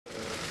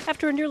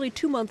After a nearly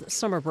 2-month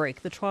summer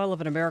break, the trial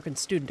of an American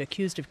student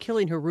accused of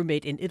killing her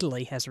roommate in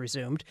Italy has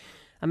resumed.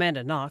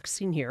 Amanda Knox,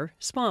 seen here,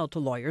 smiled to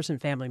lawyers and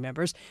family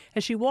members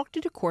as she walked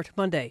into court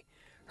Monday.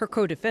 Her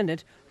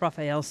co-defendant,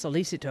 Rafael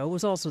Solicito,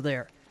 was also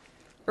there.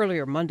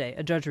 Earlier Monday,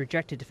 a judge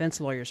rejected defense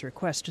lawyers'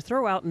 request to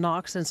throw out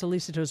Knox and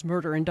Solicito's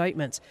murder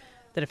indictments.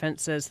 The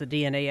defense says the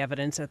DNA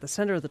evidence at the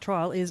center of the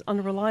trial is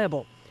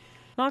unreliable.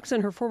 Knox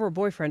and her former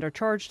boyfriend are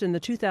charged in the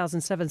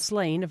 2007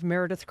 slaying of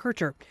Meredith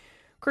Kircher.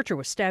 Kircher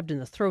was stabbed in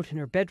the throat in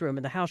her bedroom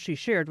in the house she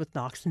shared with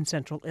Knox in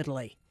central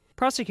Italy.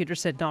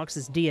 Prosecutors said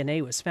Knox's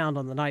DNA was found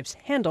on the knife's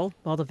handle,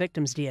 while the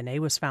victim's DNA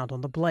was found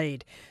on the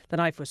blade. The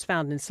knife was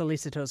found in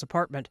Solicito's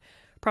apartment.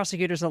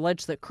 Prosecutors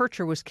allege that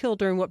Kircher was killed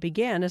during what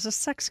began as a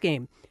sex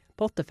game.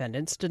 Both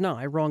defendants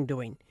deny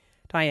wrongdoing.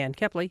 Diane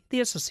Kepley, The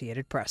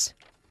Associated Press.